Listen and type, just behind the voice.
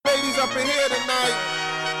up in here tonight.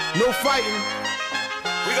 No fighting.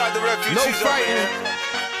 We got the refugees. No fighting.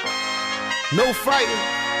 No fighting.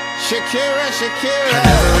 Shakira. I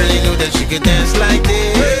never really knew that she could dance like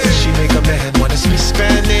this. She make a man wanna speak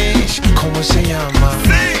Spanish. Como se llama?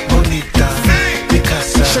 Bonita.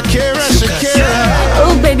 Picasa. Shakira.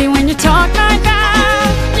 Oh, baby, when you talk like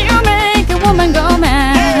that, you make a woman go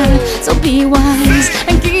mad. So be wise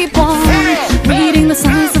and keep on reading the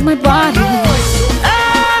signs of my body.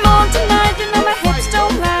 I'm on tonight, you know my hips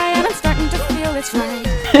don't lie, and I'm starting to feel it's right.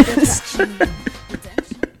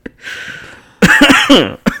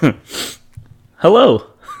 Hello,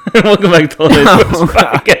 and welcome back to the Sports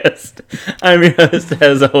Podcast. I'm your host,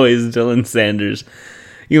 as always, Dylan Sanders.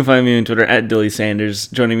 You can find me on Twitter at Dilly Sanders.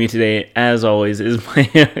 Joining me today, as always, is my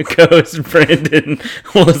co-host Brandon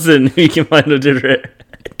Wilson, who you can find on Twitter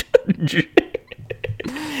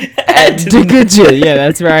at Digudja. Yeah,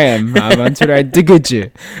 that's where I am. I'm on Twitter at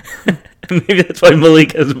Digudja. Maybe that's why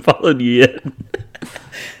Malik hasn't followed you yet.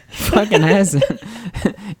 He fucking hasn't.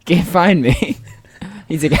 Can't find me.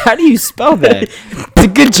 He's like, how do you spell that?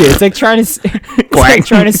 Digudja. It's like trying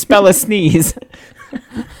to spell a sneeze.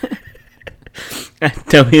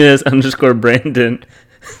 Tell me this _Brandon.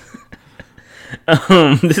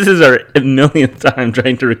 This is our millionth time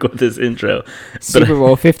trying to record this intro. Super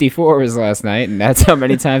Bowl 54 was last night, and that's how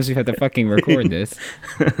many times we've had to fucking record this.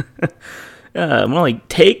 More like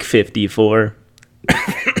take 54.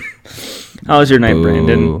 How was your night, Boo.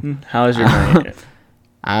 Brandon? How was your night?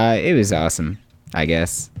 It was awesome, I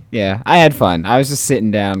guess. Yeah, I had fun. I was just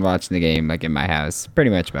sitting down watching the game, like in my house,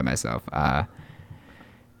 pretty much by myself.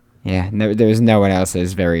 Yeah, there was no one else that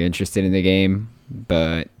was very interested in the game,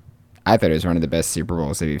 but I thought it was one of the best Super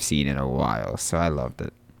Bowls that we've seen in a while, so I loved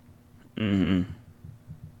it.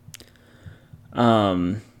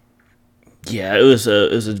 Yeah, it was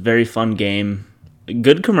a very fun game.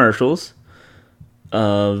 Good commercials.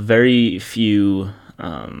 Very few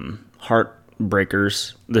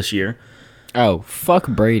heartbreakers this year. Oh, fuck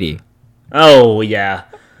Brady. Oh yeah.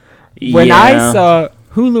 When I saw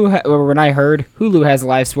Hulu, or when I heard Hulu has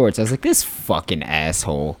live sports, I was like, this fucking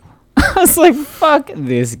asshole. I was like, fuck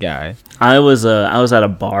this guy. I was at a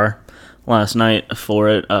bar last night for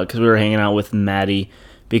it because we were hanging out with Maddie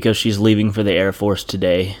because she's leaving for the Air Force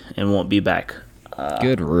today and won't be back.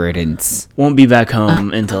 Good riddance. Won't be back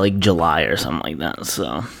home until like July or something like that.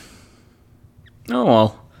 So, oh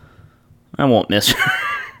well, I won't miss her.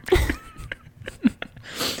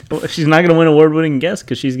 Well, she's not gonna win award-winning guest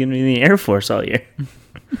because she's gonna be in the Air Force all year.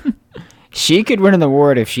 She could win an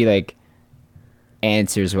award if she like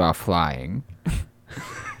answers while flying.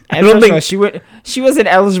 I don't think she wasn't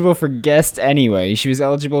eligible for guest anyway. She was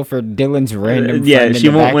eligible for Dylan's random. Yeah, she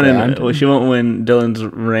won't background. win. She won't win Dylan's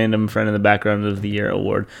random friend in the background of the year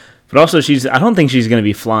award. But also, I don't think she's going to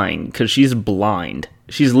be flying because she's blind.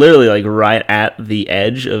 She's literally like right at the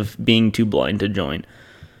edge of being too blind to join.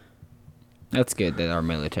 That's good that our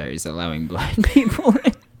military is allowing blind people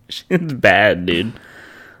in. It's bad, dude.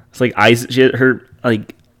 It's like ice. Her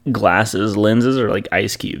like lenses are like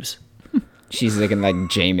ice cubes. She's looking like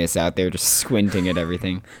Jameis out there, just squinting at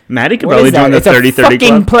everything. Maddie could What probably is that? join the It's a 30-30 fucking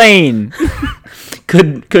club. plane.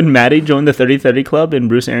 Could Maddie join the 30-30 club in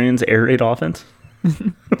Bruce Arians' air raid offense?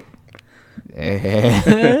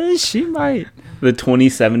 She might. The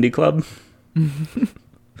 2070 club.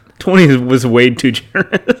 20 was way too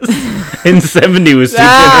generous, and 70 was too generous.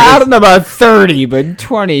 I don't know about 30, but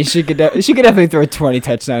 20. She could definitely throw 20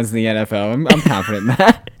 touchdowns in the NFL. I'm confident in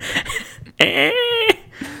that.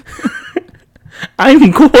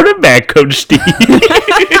 I'm quarterback, Coach Steve.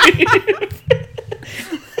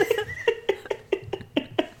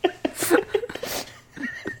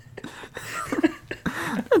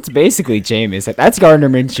 That's basically Jameis. That's Gardner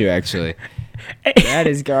Minshew, actually. That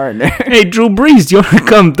is Gardner. Hey, Drew Brees, do you want to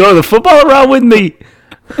come throw the football around with me?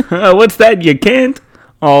 What's that? You can't?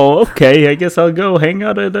 Oh, okay. I guess I'll go hang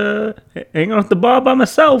out at the bar by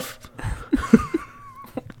myself.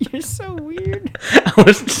 You're so weird. I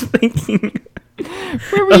was just thinking.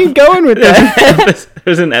 Where were you going with that?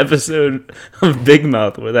 There's an episode of Big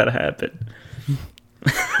Mouth where that happened.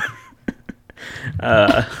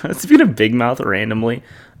 Speaking of Big Mouth, randomly,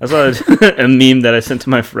 I saw a meme that I sent to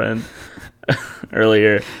my friend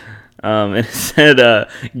earlier. And it said,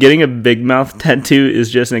 getting a Big Mouth tattoo is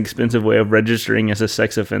just an expensive way of registering as a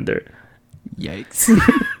sex offender. Yikes.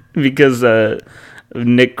 Because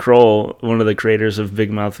Nick Kroll, one of the creators of Big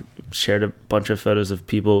Mouth, shared a bunch of photos of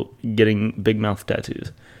people getting Big Mouth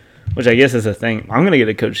tattoos, which I guess is a thing. I'm going to get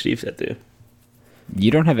a Coach Steve tattoo. You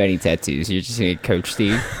don't have any tattoos. You're just going to Coach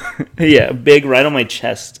Steve. Yeah, big right on my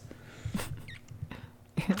chest.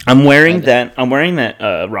 I'm wearing that.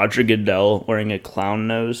 Roger Goodell wearing a clown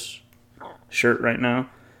nose shirt right now.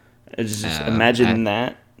 Just imagine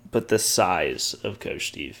that, but the size of Coach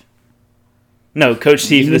Steve. No, Coach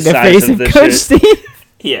Steve, the size face of the Coach shirt. Steve.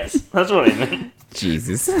 Yes, that's what I meant.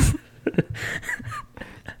 Jesus.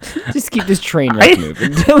 Just keep this train wreck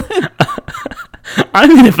moving, Dylan. I'm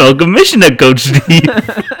NFL Commissioner, Coach Steve.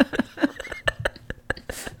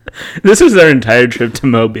 This was our entire trip to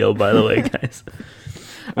Mobile, by the way, guys.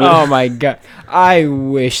 Oh my god. I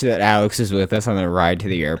wish that Alex was with us on the ride to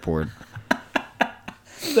the airport.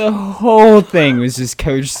 The whole thing was just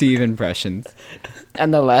Coach Steve impressions.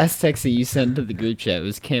 And the last text that you sent to the group chat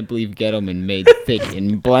was, "Can't believe Gettleman made thick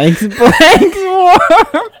in blanks warm."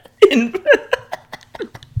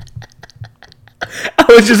 I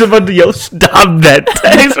was just about to yell, "Stop that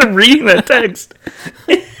text!" I'm reading that text.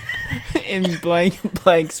 In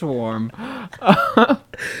blanks warm.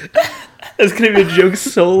 That's gonna be a joke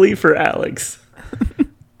solely for Alex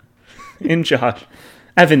and Josh.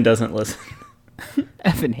 Evan doesn't listen.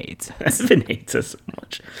 Evan hates us. Evan hates us so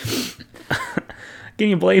much. Can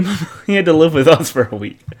you blame him? He had to live with us for a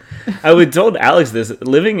week. I would told Alex this.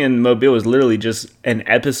 Living in Mobile was literally just an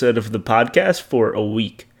episode of the podcast for a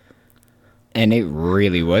week. And it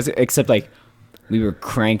really was. Except, like, we were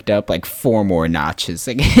cranked up, like, 4 more notches.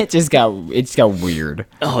 Like, it just got weird.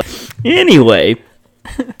 Oh, anyway.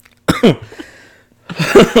 Oh,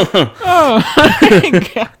 my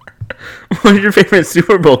God. What is your favorite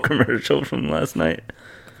Super Bowl commercial from last night?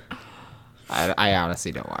 I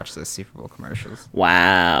honestly don't watch those Super Bowl commercials.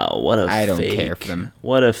 Wow, what a fake. I don't care for them.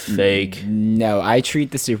 What a fake. No, I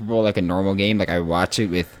treat the Super Bowl like a normal game. Like, I watch it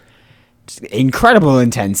with just incredible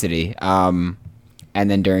intensity. And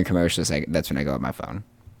then during commercials, that's when I go on my phone.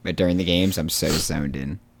 But during the games, I'm so zoned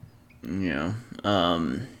in. Yeah.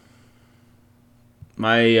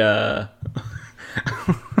 My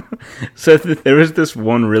so there was this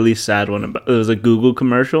one really sad one about, it was a Google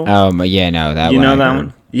commercial. Yeah, no, that you one. know that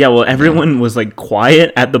one? Yeah, well, everyone was like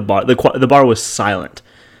quiet at the bar. The bar was silent.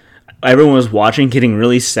 Everyone was watching, getting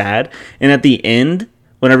really sad. And at the end,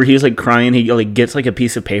 whenever he was like crying, he like gets like a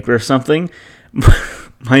piece of paper or something.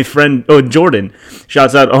 My friend, Jordan,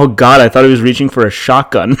 shouts out, "Oh God, I thought he was reaching for a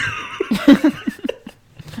shotgun."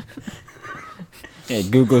 Yeah,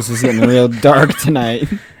 Google's is getting real dark tonight.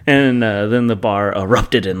 And then the bar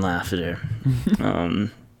erupted in laughter.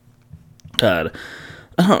 God,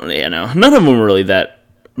 I don't, know. None of them were really that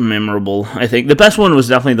memorable. I think the best one was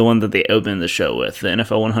definitely the one that they opened the show with, the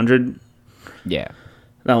NFL 100. Yeah,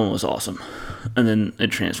 that one was awesome. And then it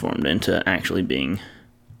transformed into actually being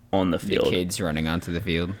on the field. The kids running onto the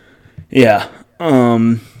field. Yeah.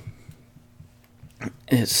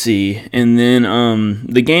 Let's see. And then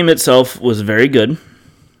the game itself was very good.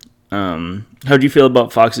 How do you feel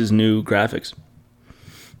about Fox's new graphics?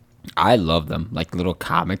 I love them. Like little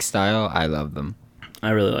comic style, I love them.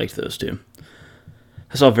 I really liked those too.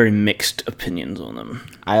 I saw very mixed opinions on them.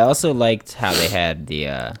 I also liked how they had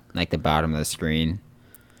the like the bottom of the screen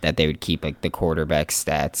that they would keep like the quarterback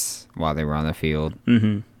stats while they were on the field.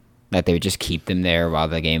 Mm-hmm. That they would just keep them there while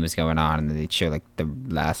the game was going on, and then they'd show like the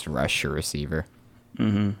last rush or receiver.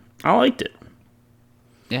 Mm-hmm. I liked it.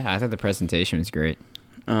 Yeah, I thought the presentation was great.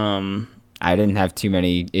 I didn't have too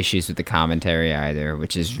many issues with the commentary either,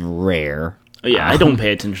 which is rare. Yeah, I don't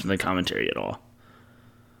pay attention to the commentary at all.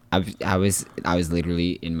 I was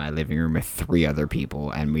literally in my living room with 3 other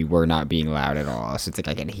people, and we were not being loud at all. So it's like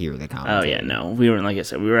I could hear the commentary. Oh yeah, no, we weren't. Like I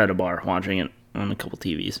said, we were at a bar watching it on a couple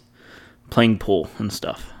TVs, playing pool and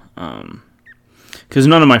stuff. Because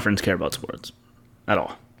none of my friends care about sports at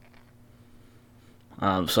all.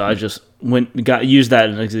 So I just used that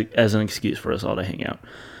as an excuse for us all to hang out.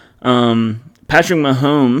 Patrick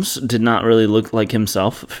Mahomes did not really look like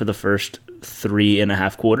himself for the first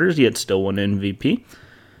 3.5 quarters, yet still won MVP.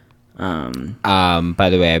 By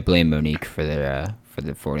the way, I blame Monique for the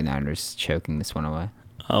 49ers choking this one away.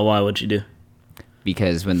 Why would you do?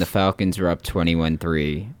 Because when the Falcons were up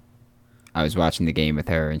 21-3, I was watching the game with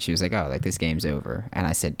her, and she was like, "Oh, like this game's over." And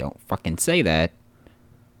I said, "Don't fucking say that."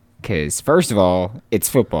 Because, first of all, it's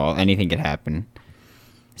football. Anything could happen.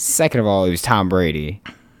 Second of all, it was Tom Brady,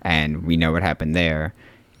 and we know what happened there.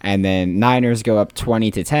 And then Niners go up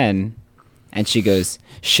 20-10, and she goes,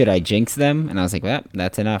 "Should I jinx them?" And I was like, "Well,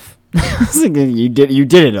 that's enough." I was like, you did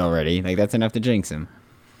it already. Like, that's enough to jinx him.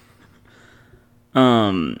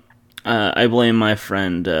 I blame my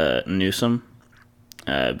friend Newsom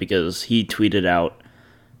because he tweeted out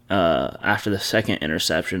after the second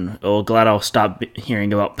interception, "Oh, glad I'll stop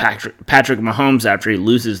hearing about Patrick Mahomes after he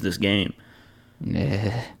loses this game."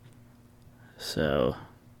 So,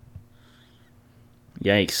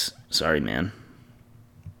 yikes. Sorry, man.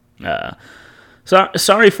 So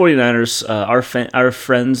sorry, 49ers. Our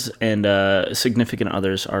friends and significant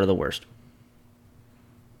others are the worst.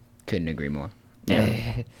 Couldn't agree more.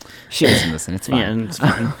 Yeah. She doesn't listen. It's fine. Yeah, it's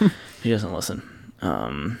fine. He doesn't listen.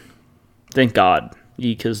 Thank God,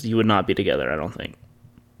 because you would not be together. I don't think.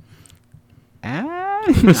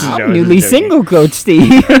 I'm newly single, Coach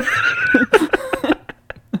Steve.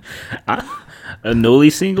 A newly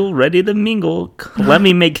single, ready to mingle. Let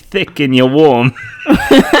me make thick and you warm.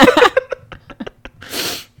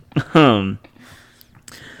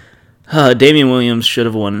 Damian Williams should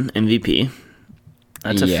have won MVP.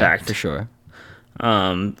 That's a fact. For sure.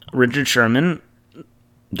 Richard Sherman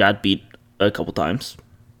got beat a couple times.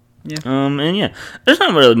 Yeah. And yeah, there's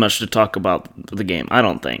not really much to talk about the game, I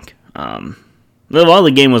don't think. While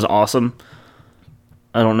the game was awesome,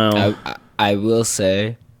 I don't know. I will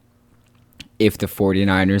say, if the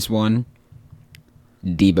 49ers won,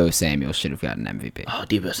 Deebo Samuel should have gotten MVP. Oh,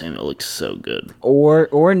 Deebo Samuel looks so good.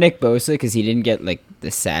 Or Nick Bosa, because he didn't get like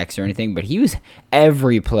the sacks or anything, but he was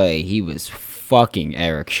every play he was fucking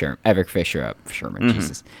Eric Fisher up. Sherman,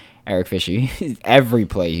 Jesus, Eric Fisher. Every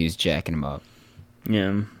play he was jacking him up.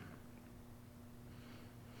 Yeah.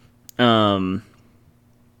 And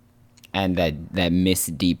that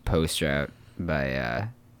missed deep post route by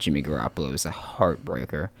Jimmy Garoppolo was a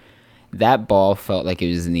heartbreaker. That ball felt like it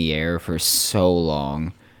was in the air for so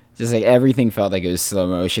long. Just like everything felt like it was slow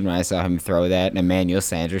motion when I saw him throw that, and Emmanuel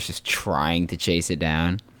Sanders just trying to chase it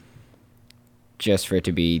down, just for it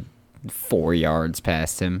to be 4 yards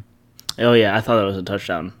past him. Oh yeah, I thought that was a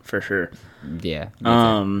touchdown for sure. Yeah.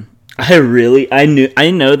 I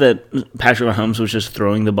know that Patrick Mahomes was just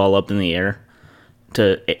throwing the ball up in the air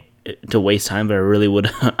to waste time, but I really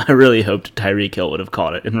hoped Tyreek Hill would have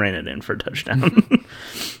caught it and ran it in for a touchdown.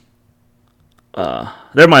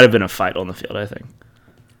 There might have been a fight on the field, I think.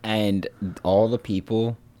 And all the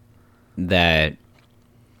people that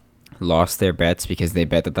lost their bets because they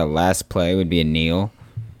bet that the last play would be a kneel,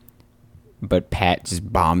 but Pat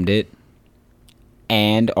just bombed it.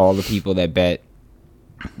 And all the people that bet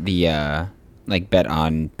bet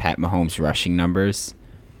on Pat Mahomes rushing numbers,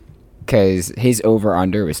 because his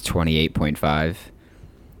over-under was 28.5,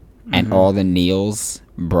 and all the kneels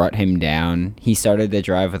brought him down. He started the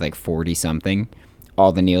drive with like 40-something.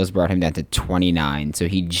 All the kneels brought him down to 29, so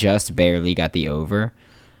he just barely got the over.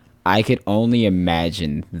 I could only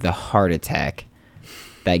imagine the heart attack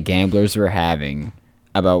that gamblers were having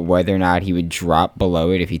about whether or not he would drop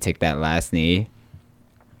below it if he took that last knee,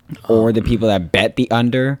 or the people that bet the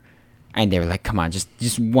under, and they were like, come on,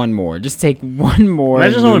 just one more. Just take one more.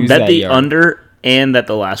 Imagine someone bet the under and that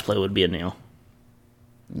the last play would be a kneel.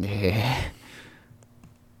 Yeah.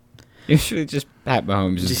 Usually just Pat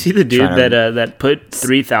Mahomes. Did you see the dude that put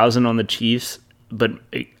 3,000 on the Chiefs, but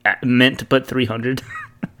meant to put 300?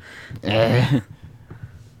 But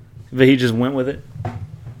he just went with it.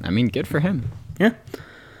 I mean, good for him. Yeah.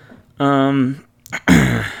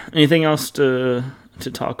 Anything else to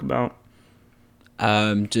talk about?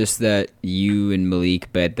 Just that you and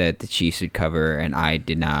Malik bet that the Chiefs would cover, and I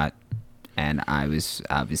did not, and I was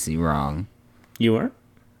obviously wrong. You were?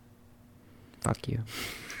 Fuck you.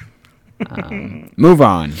 Move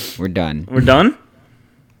on. We're done. We're done?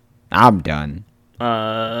 I'm done.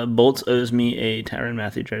 Bolts owes me a Tyrann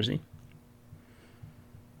Mathieu jersey.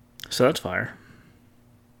 So that's fire.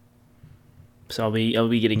 So I'll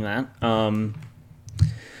be getting that. The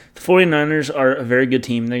 49ers are a very good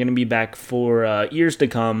team. They're going to be back for years to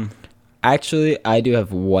come. Actually, I do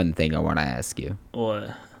have one thing I want to ask you.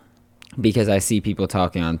 What? Because I see people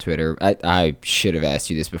talking on Twitter. I should have asked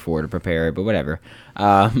you this before to prepare, but whatever.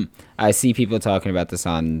 I see people talking about this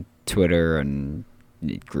on Twitter and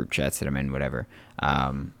group chats that I'm in, whatever.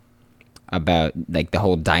 About like the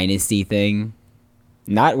whole dynasty thing.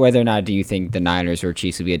 Not whether or not do you think the Niners or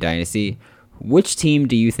Chiefs will be a dynasty. Which team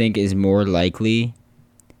do you think is more likely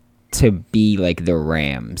to be like the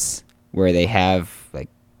Rams, where they have like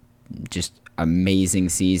just amazing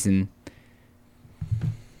season,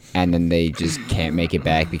 and then they just can't make it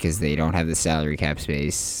back because they don't have the salary cap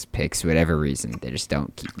space, picks, whatever reason. They just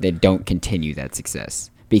don't continue that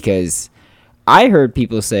success. Because I heard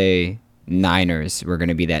people say Niners were going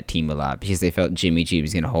to be that team a lot because they felt Jimmy G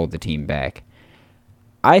was going to hold the team back.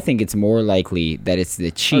 I think it's more likely that it's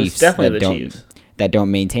the Chiefs that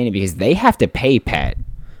don't maintain it because they have to pay Pat.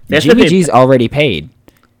 Jimmy G's already paid.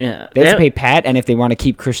 Yeah, they have to pay Pat, and if they want to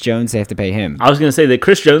keep Chris Jones, they have to pay him. I was going to say that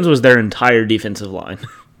Chris Jones was their entire defensive line.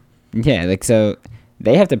 Yeah, like so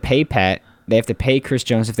they have to pay Pat. They have to pay Chris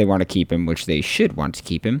Jones if they want to keep him, which they should want to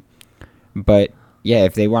keep him. But yeah,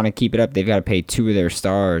 if they want to keep it up, they've got to pay two of their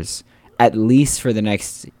stars. at least for the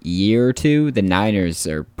next year or two, the Niners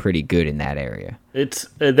are pretty good in that area.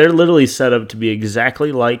 They're literally set up to be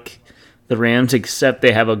exactly like the Rams, except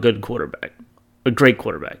they have a good quarterback, a great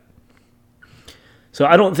quarterback. So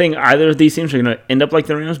I don't think either of these teams are going to end up like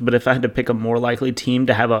the Rams. But if I had to pick a more likely team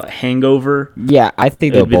to have a hangover, yeah, I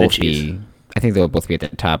think they'll it'd be the both Chiefs. be. I think they'll both be at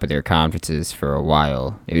the top of their conferences for a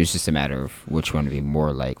while. It was just a matter of which one would be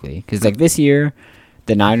more likely. Because like this year,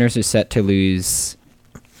 the Niners are set to lose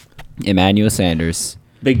Emmanuel Sanders.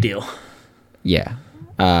 Big deal. Yeah.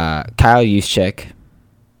 Kyle Juszczyk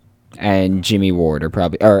and Jimmy Ward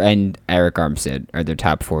are and Eric Armstead are their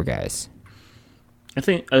top 4 guys. I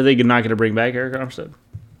think, are they not going to bring back Eric Armstead?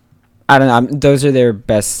 I don't know. Those are their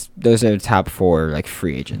best. Those are their top 4 like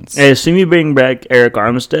free agents. I assume you bring back Eric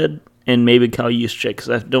Armstead and maybe Kyle Juszczyk, because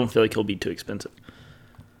I don't feel like he'll be too expensive.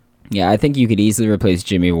 Yeah, I think you could easily replace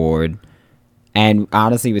Jimmy Ward. And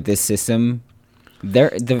honestly, with this system, the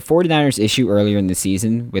 49ers' issue earlier in the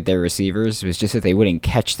season with their receivers was just that they wouldn't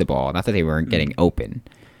catch the ball, not that they weren't getting open.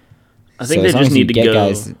 I think So they as long just as you need to get go.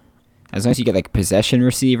 guys, as long as you get like a possession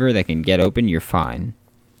receiver that can get open, you're fine.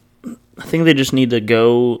 I think they just need to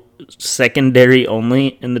go secondary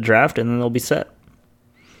only in the draft, and then they'll be set.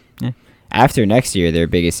 Yeah. After next year, their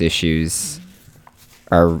biggest issues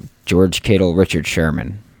are George Kittle, Richard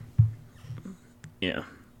Sherman. Yeah.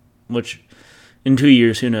 Which, in 2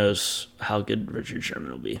 years, who knows how good Richard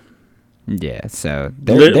Sherman will be. Yeah, so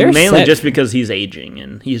they're mainly set. just because he's aging,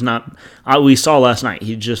 and he's not. We saw last night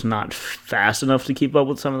he's just not fast enough to keep up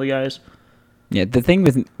with some of the guys. Yeah, the thing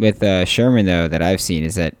with Sherman though that I've seen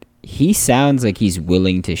is that he sounds like he's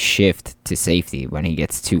willing to shift to safety when he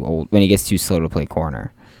gets too old, when he gets too slow to play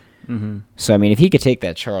corner. Mm-hmm. So I mean, if he could take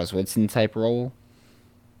that Charles Woodson type role,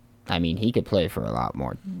 I mean, he could play for a lot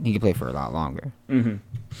more. He could play for a lot longer. Mm-hmm.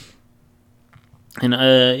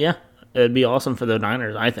 And yeah, it'd be awesome for the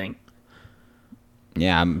Niners, I think.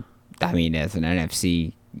 Yeah, I mean, as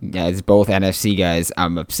both NFC guys,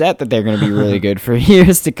 I'm upset that they're going to be really good for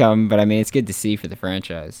years to come. But I mean, it's good to see for the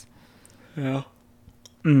franchise. Yeah.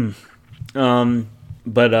 But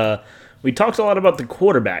we talked a lot about the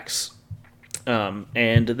quarterbacks,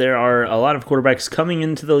 and there are a lot of quarterbacks coming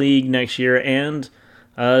into the league next year and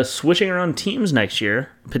switching around teams next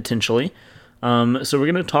year potentially. So we're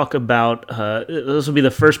going to talk about, this will be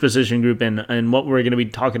the first position group, and what we're going to be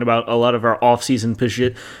talking about a lot of our off-season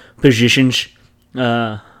positions,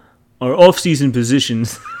 or off-season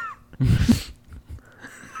positions.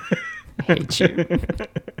 Hate you.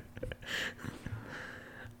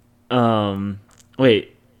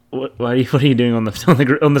 Wait, what are you doing on the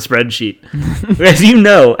spreadsheet? As you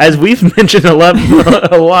know, as we've mentioned a lot,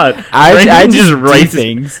 I just just do writes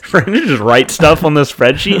things. Brandon just writes stuff on the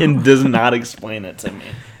spreadsheet and does not explain it to me.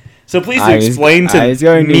 So please I was explain to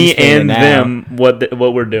going to me explain and it now. them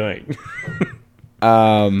what we're doing.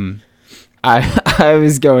 I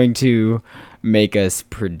was going to make us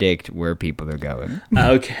predict where people are going.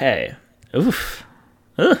 Okay. Oof.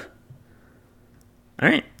 Ugh. All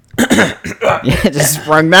right. Yeah, just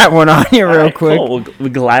sprung that one on you real All right, quick. Cool. Well, we're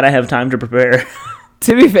glad I have time to prepare.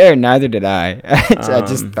 To be fair, neither did I. I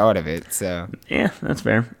just thought of it, so. Yeah, that's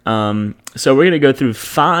fair. So we're going to go through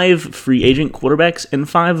 5 free agent quarterbacks and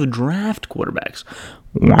 5 draft quarterbacks.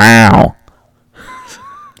 Wow.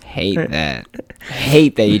 Hate that.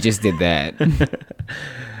 Hate that you just did that.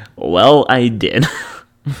 Well, I did.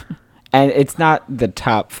 And it's not the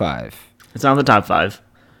top 5. It's not the top 5.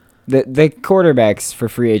 The quarterbacks for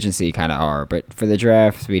free agency kind of are, but for the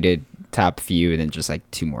draft, we did top few and then just like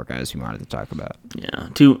 2 more guys we wanted to talk about. Yeah,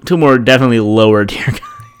 two more definitely lower tier guys.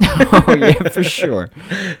 Oh, yeah, for sure.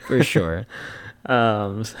 For sure.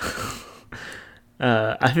 I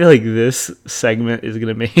feel like this segment is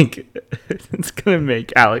gonna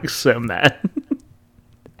make Alex so mad.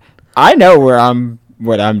 I know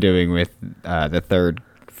what I'm doing with the third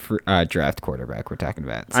draft quarterback we're talking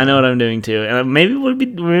about. So. I know what I'm doing too, and maybe we're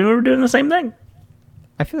doing the same thing.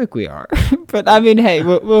 I feel like we are, but I mean, hey,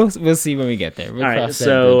 we'll see when we get there. We'll All right, cross that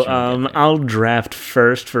so bridge when we get there. I'll draft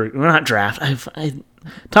first not draft.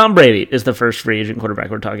 Tom Brady is the first free agent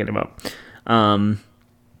quarterback we're talking about.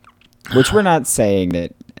 Which we're not saying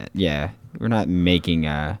that. Yeah, we're not making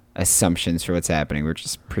assumptions for what's happening. We're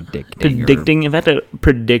just predicting. If I had to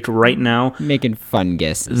predict right now, Making fun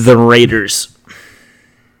guesses. the Raiders.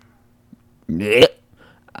 They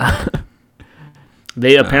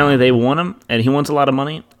want him, and he wants a lot of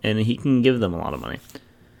money, and he can give them a lot of money.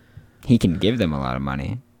 He can give them a lot of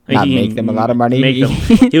money. He Not can make them a lot of money. Make them.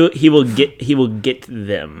 He will get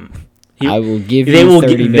them. I will give they you will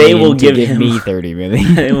 30 gi- million they will to give give him- me 30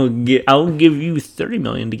 million. I'll give you $30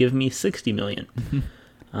 million to give me $60 million.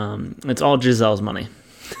 It's all Giselle's money.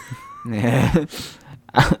 Which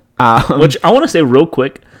I want to say real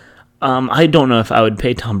quick. I don't know if I would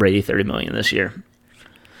pay Tom Brady $30 million this year.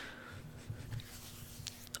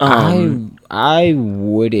 I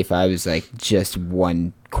would if I was like just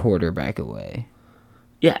one quarterback away.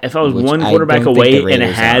 Yeah, if I was Which one I quarterback don't think away the and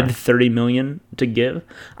Raiders had are. $30 million to give,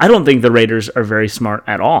 I don't think the Raiders are very smart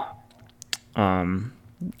at all.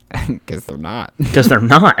 Because they're not. Because they're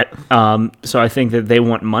not. So I think that they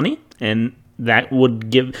want money, and that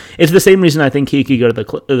would give. It's the same reason I think he could go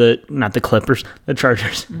to not the Clippers, the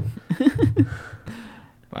Chargers.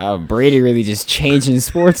 Wow, Brady really just changing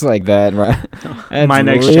sports like that. Right? That's My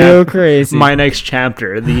next real crazy. My next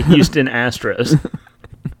chapter, the Houston Astros.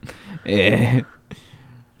 Yeah.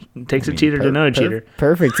 Takes a cheater to know a cheater.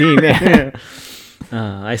 Perfect team. Yeah.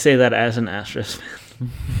 I say that as an Astros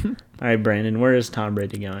fan. All right, Brandon, where is Tom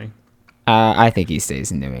Brady going? I think he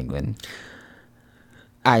stays in New England.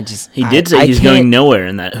 He did say he's going nowhere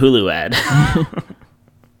in that Hulu ad.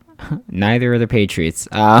 Neither are the Patriots.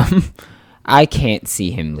 I can't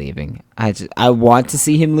see him leaving. I want to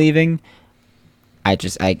see him leaving. I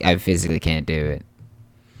physically can't do it.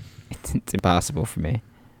 It's impossible for me.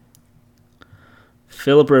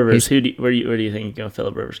 Phillip Rivers. Where do you think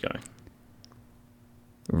Phillip Rivers going?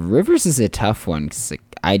 Rivers is a tough one. 'Cause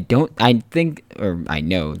I know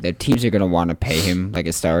that teams are gonna want to pay him like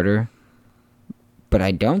a starter, but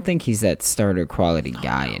I don't think he's that starter quality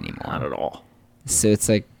guy anymore. Not at all. So it's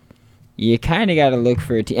like you kind of got to look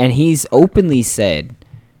for a team, and he's openly said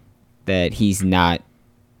that he's not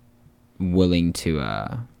willing to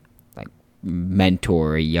like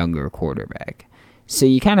mentor a younger quarterback. So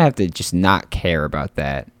you kind of have to just not care about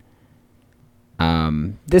that.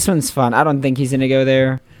 This one's fun. I don't think he's gonna go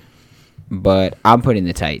there, but I'm putting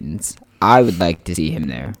the Titans. I would like to see him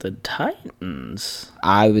there. The Titans.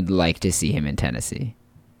 I would like to see him in Tennessee.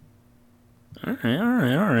 All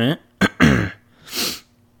right.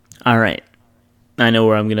 All right. I know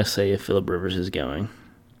where I'm going to say if Phillip Rivers is going.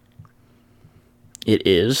 It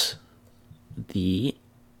is the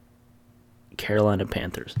Carolina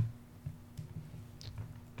Panthers.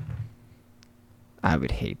 I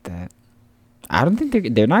would hate that. I don't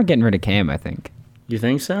think they're not getting rid of Cam, I think. You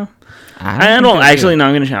think so? I don't actually. No,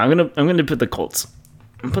 I'm going to change. I'm going to put the Colts.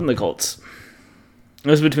 I'm putting the Colts. It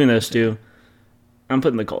was between those two. I'm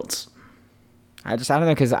putting the Colts. I don't know,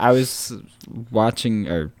 because I was watching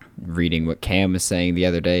or reading what Cam was saying the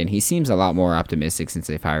other day, and he seems a lot more optimistic since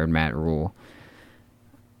they've hired Matt Rule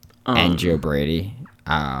and Joe Brady.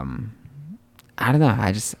 I don't know.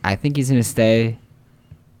 I think he's going to stay,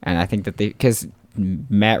 and I think that because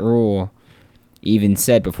Matt Rule even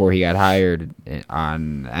said before he got hired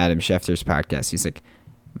on Adam Schefter's podcast, he's like,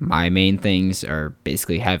 my main things are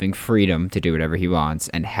basically having freedom to do whatever he wants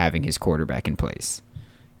and having his quarterback in place.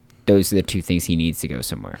 Those are the two things he needs to go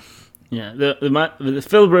somewhere. Yeah, the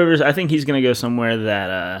Phillip Rivers, I think he's going to go somewhere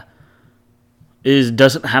that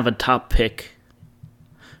doesn't have a top pick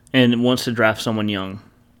and wants to draft someone young.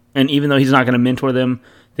 And even though he's not going to mentor them,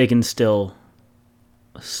 they can still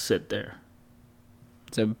sit there.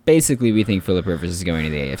 So basically, we think Phillip Rivers is going to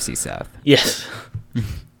the AFC South. Yes.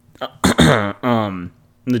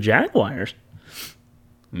 The Jaguars.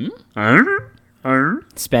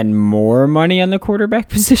 Spend more money on the quarterback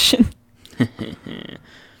position.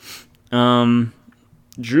 Drew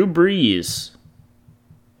Brees.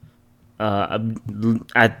 I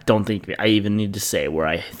don't think I even need to say where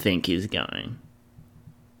I think he's going.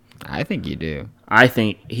 I think you do. I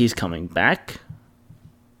think he's coming back.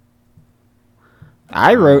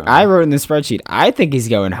 I wrote in the spreadsheet, I think he's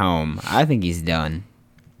going home. I think he's done.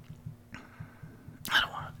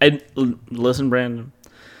 Listen, Brandon,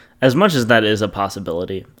 as much as that is a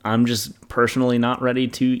possibility, I'm just personally not ready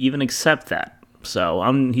to even accept that. So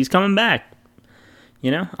he's coming back.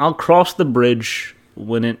 I'll cross the bridge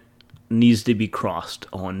when it needs to be crossed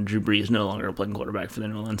on Drew Brees no longer playing quarterback for the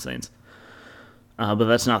New Orleans Saints. But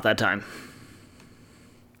that's not that time.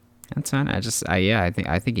 That's fine. I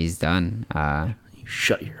think he's done. You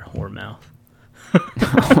shut your whore mouth.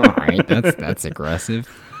 All right, that's aggressive.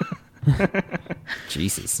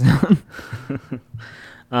 Jesus.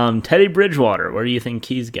 Teddy Bridgewater, where do you think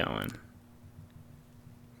he's going?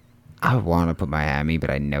 I want to put Miami, but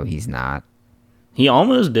I know he's not. He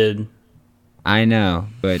almost did. I know,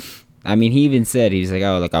 but I mean, he even said he's like,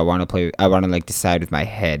 I want to decide with my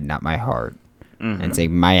head, not my heart. Mm-hmm. And it's like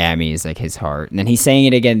Miami is like his heart, and then he's saying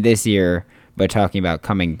it again this year, but talking about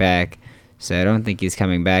coming back. So I don't think he's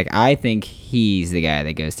coming back. I think he's the guy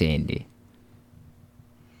that goes to Indy.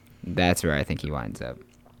 That's where I think he winds up.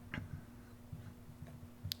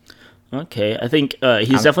 Okay, I think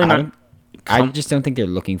he's definitely not. I just don't think they're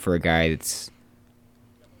looking for a guy that's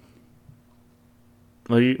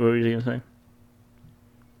What were you gonna say?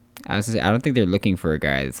 I don't think they're looking for a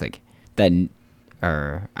guy that's like that,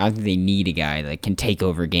 or I don't think they need a guy that can take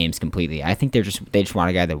over games completely. I think they just want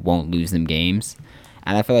a guy that won't lose them games,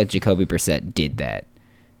 and I feel like Jacoby Brissett did that,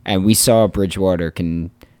 and we saw Bridgewater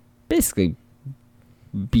can basically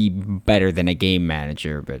be better than a game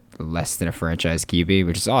manager, but less than a franchise QB,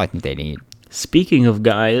 which is all I think they need. Speaking of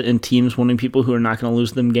guys and teams wanting people who are not going to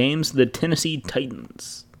lose them games, the Tennessee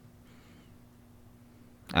Titans.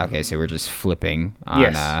 Okay, so we're just flipping on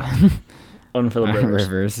Yes. On Phillip Rivers.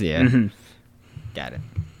 Rivers, yeah. Mm-hmm. Got it.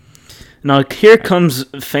 Now here comes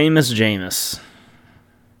famous Jameis.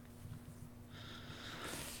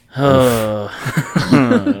 Oh.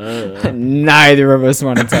 Neither of us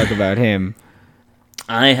want to talk about him.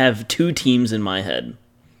 I have two teams in my head.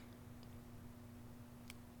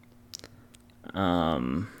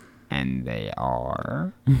 And they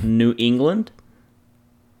are New England.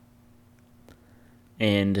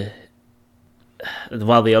 And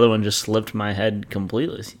while the other one just slipped my head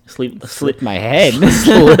completely. slipped my head.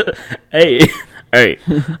 Hey. Hey.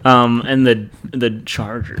 And the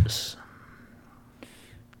Chargers.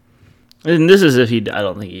 And this is if he. I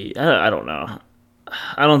don't think he. I don't know.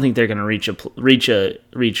 I don't think they're going to reach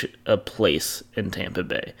a place in Tampa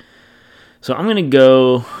Bay. So I'm going to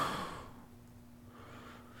go.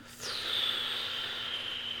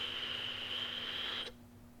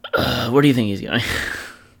 Where do you think he's going?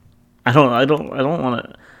 I don't want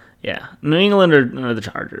to. Yeah, New England or the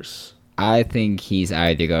Chargers. I think he's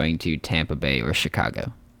either going to Tampa Bay or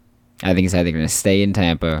Chicago. I think he's either going to stay in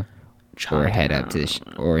Tampa or head up to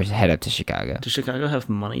Chicago. Does Chicago have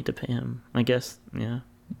money to pay him? I guess. Yeah.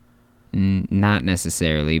 Not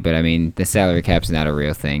necessarily, but I mean the salary cap's not a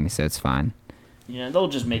real thing, so it's fine. Yeah, they'll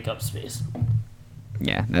just make up space.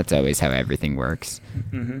 Yeah, that's always how everything works.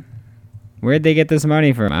 Mm-hmm. Where'd they get this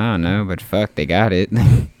money from? I don't know, but fuck, they got it.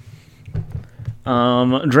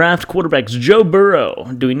 Draft quarterbacks. Joe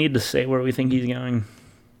Burrow. Do we need to say where we think he's going?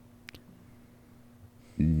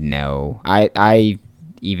 No, I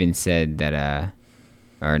even said that,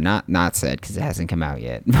 or not said because it hasn't come out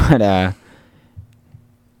yet, but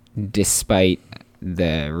despite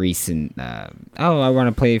the recent I want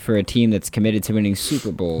to play for a team that's committed to winning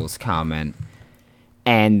Super Bowls comment,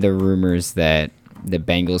 and the rumors that the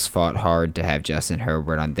Bengals fought hard to have Justin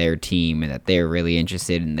Herbert on their team and that they're really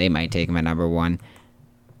interested and they might take him at number one,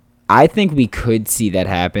 I think we could see that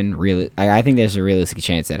happen. Really, I think there's a realistic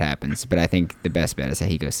chance that happens, but I think the best bet is that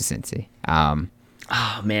he goes to Cincy.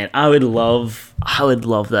 Oh man, I would love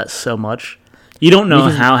that so much. You don't know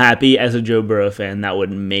how happy as a Joe Burrow fan that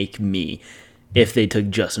would make me if they took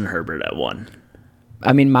Justin Herbert at 1.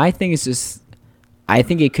 I mean, my thing is just, I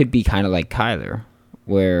think it could be kind of like Kyler,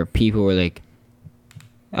 where people were like,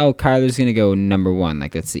 "Oh, Kyler's gonna go number 1,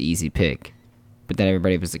 like that's the easy pick," but then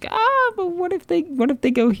everybody was like, but what if they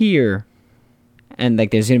go here? And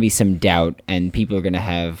like, there's gonna be some doubt, and people are gonna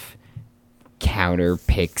have counter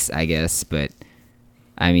picks, I guess. But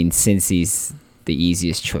I mean, since he's the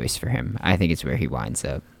easiest choice for him, I think it's where he winds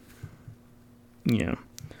up. Yeah.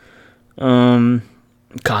 God,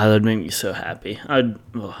 that'd make me so happy. I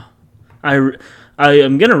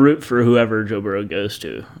am gonna root for whoever Joe Burrow goes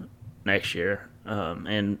to next year,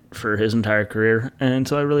 and for his entire career. And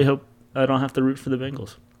so I really hope I don't have to root for the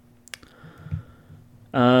Bengals.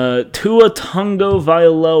 Tua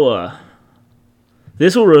Tagovailoa.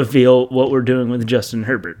 This will reveal what we're doing with Justin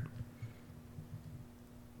Herbert.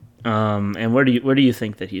 And where do you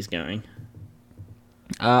think that he's going?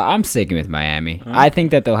 I'm sticking with Miami. I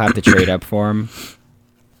think that they'll have to trade up for him,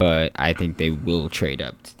 but I think they will trade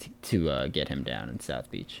up to get him down in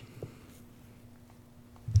South Beach.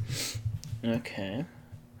 Okay.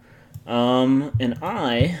 And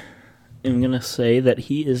I am gonna say that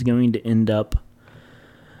he is going to end up,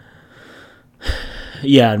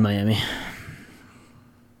 in Miami.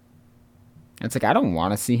 It's like, I don't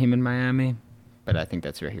want to see him in Miami, but I think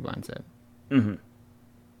that's where he winds up. Mm-hmm.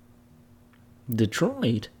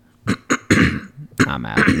 Detroit. I'm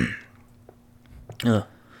out.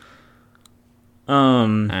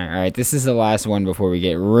 All right, this is the last one before we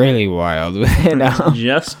get really wild with it.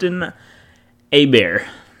 Justin Herbert.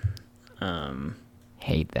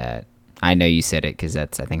 Hate that. I know you said it because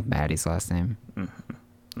that's, I think, Maddie's last name.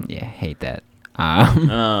 Mm-hmm. Yeah, hate that.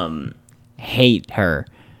 Hate her.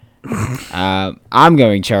 I'm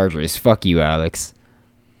going Chargers. Fuck you, Alex.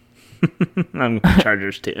 I'm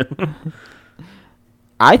Chargers too.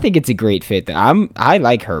 I think it's a great fit. I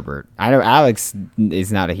like Herbert. I know Alex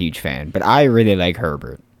is not a huge fan, but I really like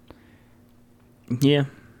Herbert. Yeah.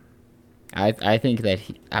 I think that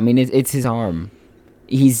it's his arm.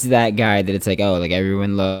 he's that guy that it's like, oh, like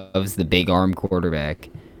everyone loves the big arm quarterback.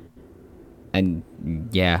 And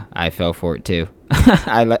yeah, I fell for it too.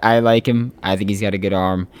 I like him. I think he's got a good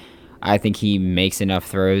arm. I think he makes enough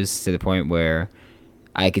throws to the point where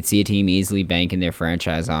I could see a team easily banking their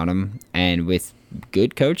franchise on him. And with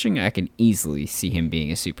good coaching, I can easily see him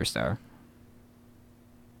being a superstar.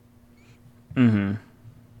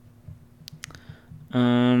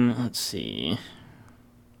 Let's see.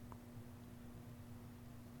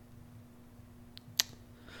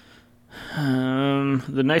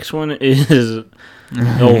 The next one is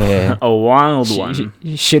a wild one.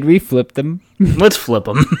 Should we flip them? Let's flip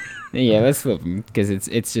them. Yeah, let's flip them because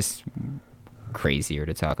it's just crazier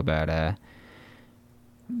to talk about.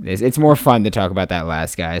 It's more fun to talk about that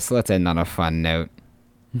last guy. So let's end on a fun note.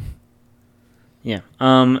 Yeah.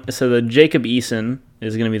 So the Jacob Eason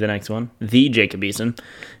is going to be the next one. The Jacob Eason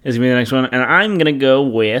is going to be the next one, and I'm going to go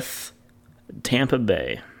with Tampa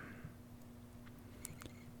Bay.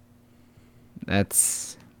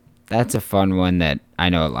 That's a fun one that I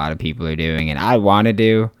know a lot of people are doing, and I want to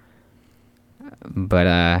do.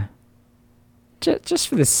 But just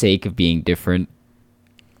for the sake of being different,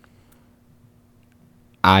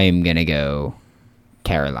 I am gonna go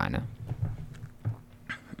Carolina.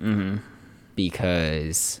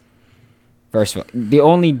 Because first of all, not the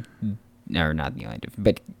only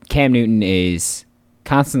but Cam Newton is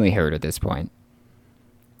constantly hurt at this point.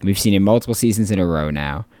 We've seen it multiple seasons in a row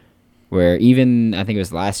now. Where even I think it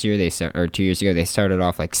was last year or 2 years ago they started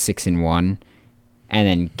off like 6-1, and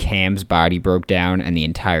then Cam's body broke down and the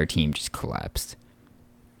entire team just collapsed.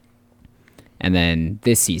 And then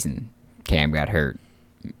this season, Cam got hurt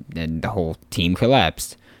and the whole team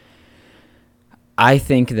collapsed. I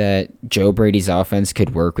think that Joe Brady's offense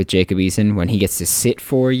could work with Jacob Eason when he gets to sit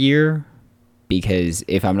for a year, because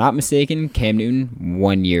if I'm not mistaken, Cam Newton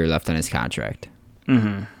 1 year left on his contract.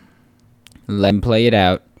 Let him play it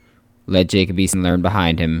out. Let Jacob Eason learn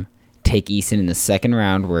behind him. Take Eason in the second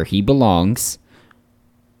round where he belongs.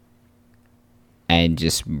 And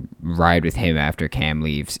just ride with him after Cam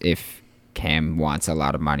leaves if Cam wants a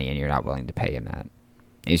lot of money and you're not willing to pay him that.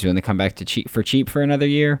 If he's willing to come back to cheap for another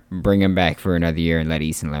year, bring him back for another year and let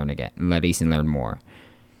Eason learn again. Let Eason learn more.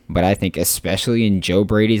 But I think especially in Joe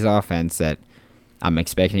Brady's offense that I'm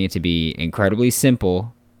expecting it to be incredibly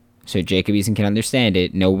simple so Jacob Eason can understand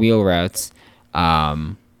it. No wheel routes.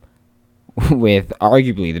 With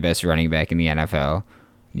arguably the best running back in the NFL.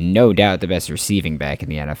 No doubt the best receiving back in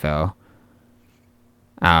the NFL.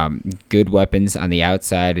 Good weapons on the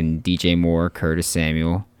outside and DJ Moore, Curtis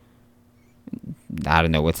Samuel. I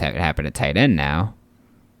don't know what's happened at tight end now.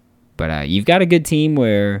 But you've got a good team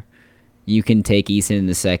where you can take Eason in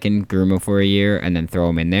the second, groom him for a year, and then throw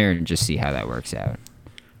him in there and just see how that works out.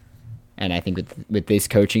 And I think with this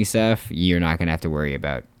coaching staff, you're not going to have to worry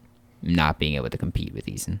about not being able to compete with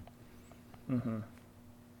Eason.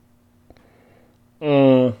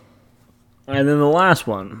 And then the last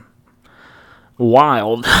one,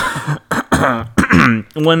 wild.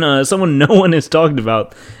 When someone no one has talked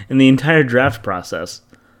about in the entire draft process.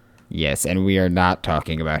 Yes, and we are not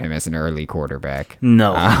talking about him as an early quarterback.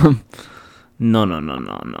 No. No.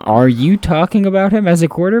 Are you talking about him as a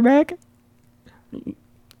quarterback?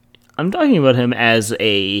 I'm talking about him as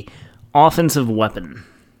a offensive weapon.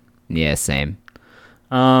 Yeah, same.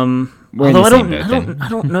 Although I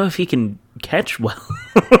don't know if he can catch well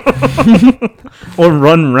or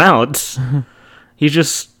run routes. He's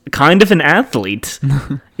just kind of an athlete,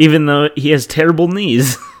 even though he has terrible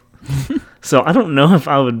knees. So I don't know if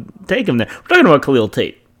I would take him there. We're talking about Khalil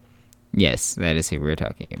Tate. Yes, that is who we're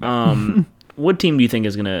talking about. What team do you think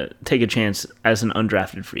is going to take a chance as an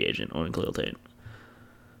undrafted free agent on Khalil Tate?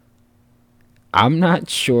 I'm not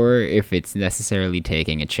sure if it's necessarily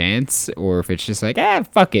taking a chance or if it's just like,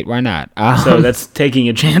 fuck it, why not? So that's taking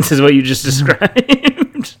a chance is what you just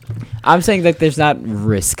described. I'm saying that there's not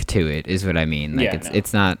risk to it, is what I mean. Like Yeah,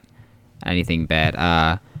 it's not anything bad.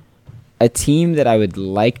 A team that I would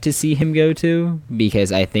like to see him go to,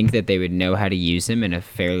 because I think that they would know how to use him in a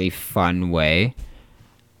fairly fun way,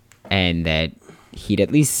 and that he'd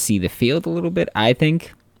at least see the field a little bit, I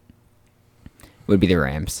think, would be the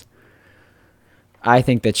Rams. I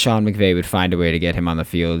think that Sean McVay would find a way to get him on the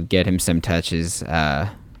field, get him some touches.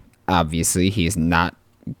 Obviously, he's not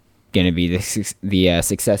going to be the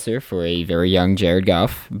successor for a very young Jared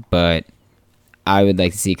Goff, but I would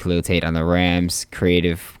like to see Khalil Tate on the Rams,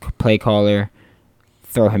 creative play caller,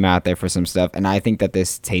 throw him out there for some stuff. And I think that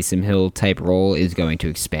this Taysom Hill type role is going to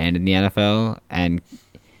expand in the NFL. And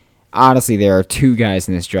honestly, there are two guys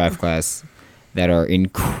in this draft class that are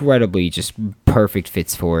incredibly just perfect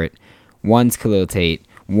fits for it. One's Khalil Tate.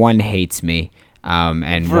 One hates me.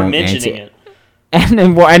 and For won't mentioning answer, it.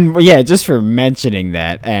 and yeah, just for mentioning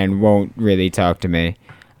that, and won't really talk to me.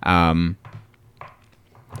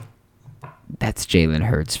 That's Jalen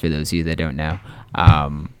Hurts for those of you that don't know.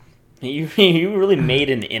 You really made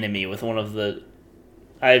an enemy with one of the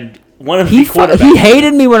quarterbacks. He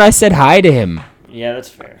hated me when I said hi to him. Yeah, that's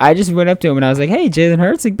fair. I just went up to him and I was like, "Hey, Jalen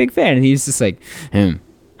Hurts, like big fan," and he's just like,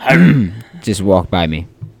 just walked by me.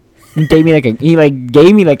 He gave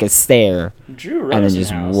me like a stare, Drew and then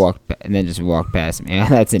just walked past me. Yeah,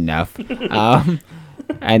 that's enough.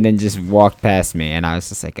 And then just walked past me, and I was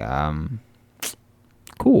just like,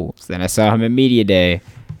 cool. So then I saw him at media day,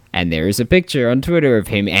 and there is a picture on Twitter of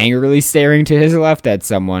him angrily staring to his left at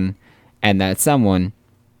someone, and that someone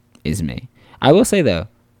is me. I will say though,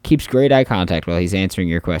 keeps great eye contact while he's answering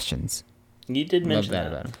your questions. You did mention Love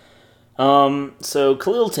that that. about him. So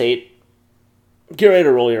Khalil Tate, get ready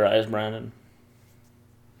to roll your eyes, Brandon.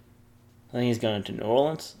 I think he's going to New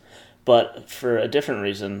Orleans, but for a different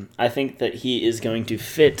reason. I think that he is going to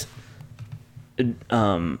fit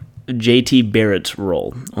JT Barrett's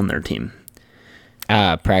role on their team.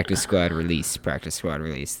 Practice squad release.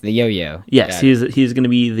 The yo-yo. Yes, he's going to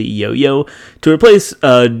be the yo-yo to replace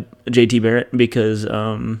JT Barrett because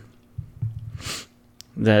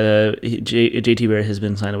JT Barrett has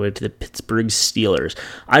been signed away to the Pittsburgh Steelers.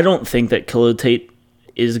 I don't think that Khalil Tate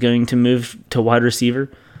is going to move to wide receiver.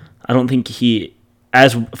 I don't think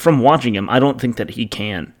from watching him, I don't think that he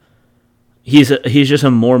can. He's just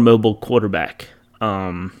a more mobile quarterback.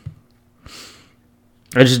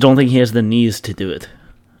 I just don't think he has the knees to do it.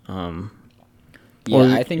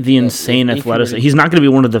 I think the insane athleticism. He's not going to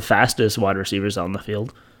be one of the fastest wide receivers on the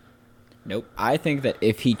field. Nope. I think that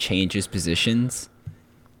if he changes positions,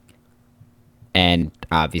 and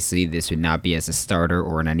obviously this would not be as a starter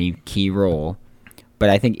or in any key role, but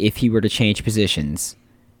I think if he were to change positions,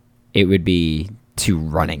 it would be to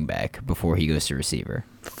running back before he goes to receiver.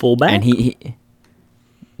 Fullback? And he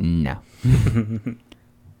no.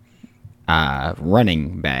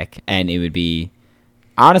 Running back, and it would be,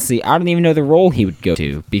 honestly, I don't even know the role he would go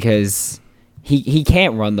to because he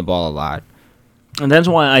can't run the ball a lot. And that's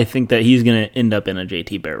why I think that he's going to end up in a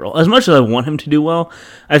JT Barrett role. As much as I want him to do well,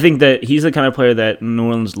 I think that he's the kind of player that New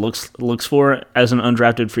Orleans looks for as an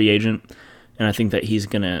undrafted free agent, and I think that he's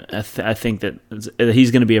going to. I think that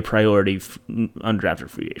he's going to be a priority undrafted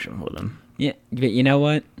free agent for them. Yeah, but you know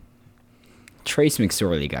what? Trace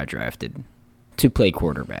McSorley got drafted to play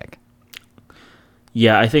quarterback.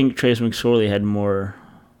 Yeah, I think Trace McSorley had more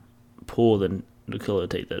pull than Khalil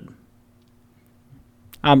Tate did.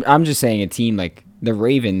 I'm just saying a team like the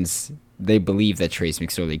Ravens, they believe that Trace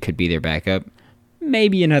McSorley could be their backup.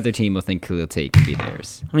 Maybe another team will think Khalil Tate could be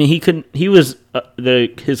theirs. I mean, he was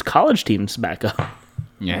his college team's backup.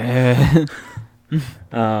 Yeah. But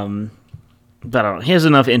I don't know. He has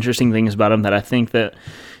enough interesting things about him that I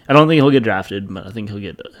don't think he'll get drafted, but I think he'll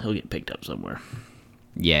get picked up somewhere.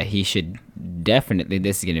 Yeah, he should definitely.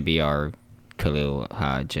 This is going to be our Khalil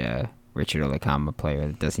Hodge, Richard Olakama player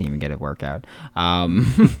that doesn't even get a workout.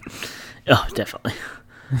 Oh, definitely.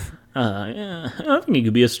 Yeah, I think he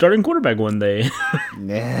could be a starting quarterback one day.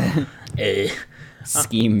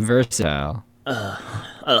 Scheme versatile. Yeah.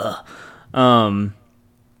 All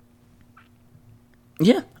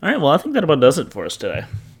right. Well, I think that about does it for us today.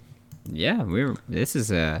 Yeah, this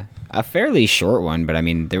is a fairly short one, but I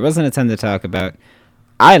mean, there wasn't a ton to talk about.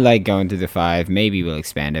 I like going through the 5. Maybe we'll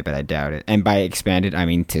expand it, but I doubt it. And by expanded, I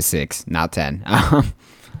mean to 6, not 10.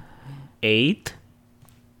 8?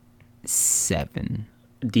 7.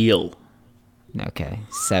 Deal. Okay,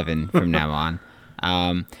 7 from now on.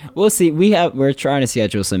 We'll see. We're trying to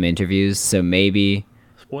schedule some interviews, so maybe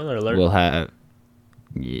Spoiler alert. we'll have.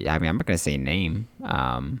 Yeah, I mean, I'm not gonna say name.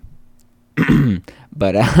 But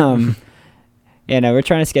we're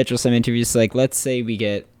trying to schedule some interviews. So, like, let's say we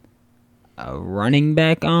get a running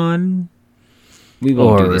back on. We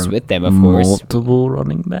won't do this with them, of course. Multiple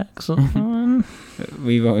running backs on.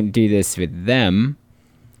 We won't do this with them,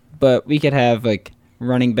 but we could have like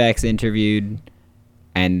running backs interviewed,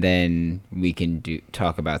 and then we can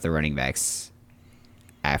talk about the running backs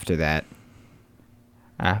after that.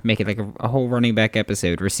 Make it like a whole running back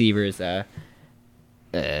episode. Receivers, not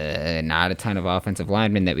a ton of offensive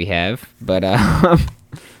linemen that we have, but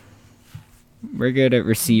we're good at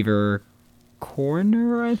receiver.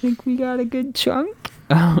 Corner, I think we got a good chunk.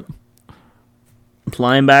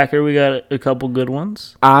 Linebacker, we got a couple good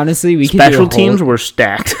ones. Honestly, we could Special teams were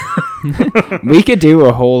stacked. We could do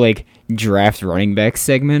a whole like draft running back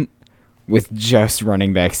segment with just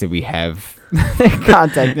running backs that we have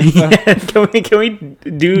contact info. Yeah,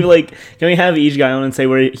 can we have each guy on and say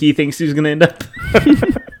where he thinks he's gonna end up?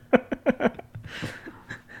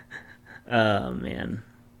 Oh man,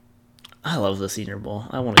 I love the Senior Bowl.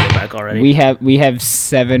 I want to go back already. We have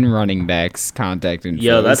 7 running backs contacting.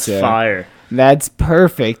 Yo, that's fire. That's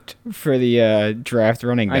perfect for the draft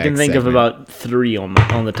running back. I can think of segment. about 3 on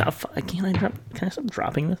the top. Can I stop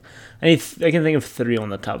dropping this? I can think of 3 on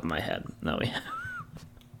the top of my head. No, we have.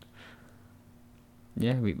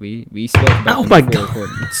 Yeah, we spoke about. Oh them my before God.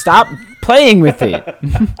 recording. Stop playing with it.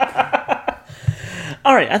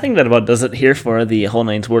 All right, I think that about does it here for the Whole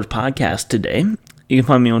Nine Sports podcast today. You can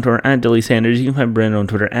find me on Twitter at Dilly Sanders. You can find Brandon on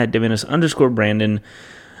Twitter at WNS_Brandon.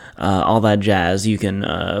 All that jazz. You can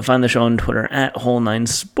find the show on Twitter at Whole Nine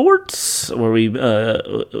Sports, where we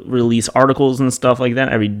release articles and stuff like that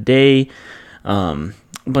every day. A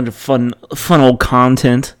bunch of fun old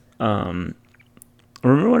content. Remember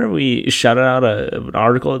when we shouted out an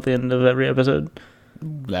article at the end of every episode?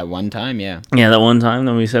 That one time, yeah. Yeah, that one time.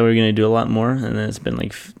 Then we said we were going to do a lot more, and then it's been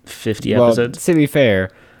like 50 episodes. Well, to be fair,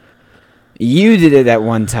 you did it at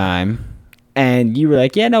one time. And you were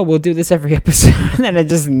like, yeah, no, we'll do this every episode. And then it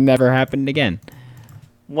just never happened again.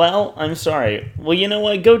 Well, I'm sorry. Well, you know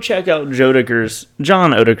what? Go check out John Odeker's.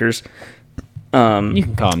 You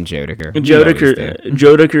can call him Jodiker.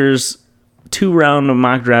 Jodiker's 2-round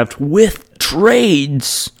mock draft with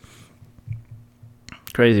trades.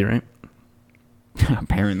 Crazy, right?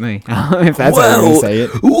 Apparently. If that's how you say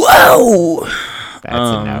it. Whoa! That's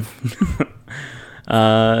enough.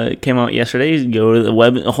 Came out yesterday. Go to the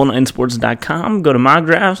web, whole9sports.com. Go to mock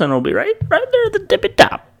drafts, and it'll be right there at the tippy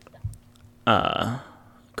top.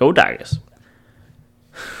 Go Tigers.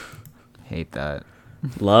 Hate that.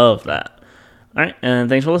 Love that. All right, and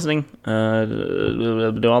thanks for listening.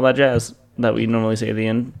 Do all that jazz that we normally say at the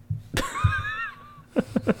end.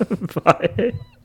 Bye.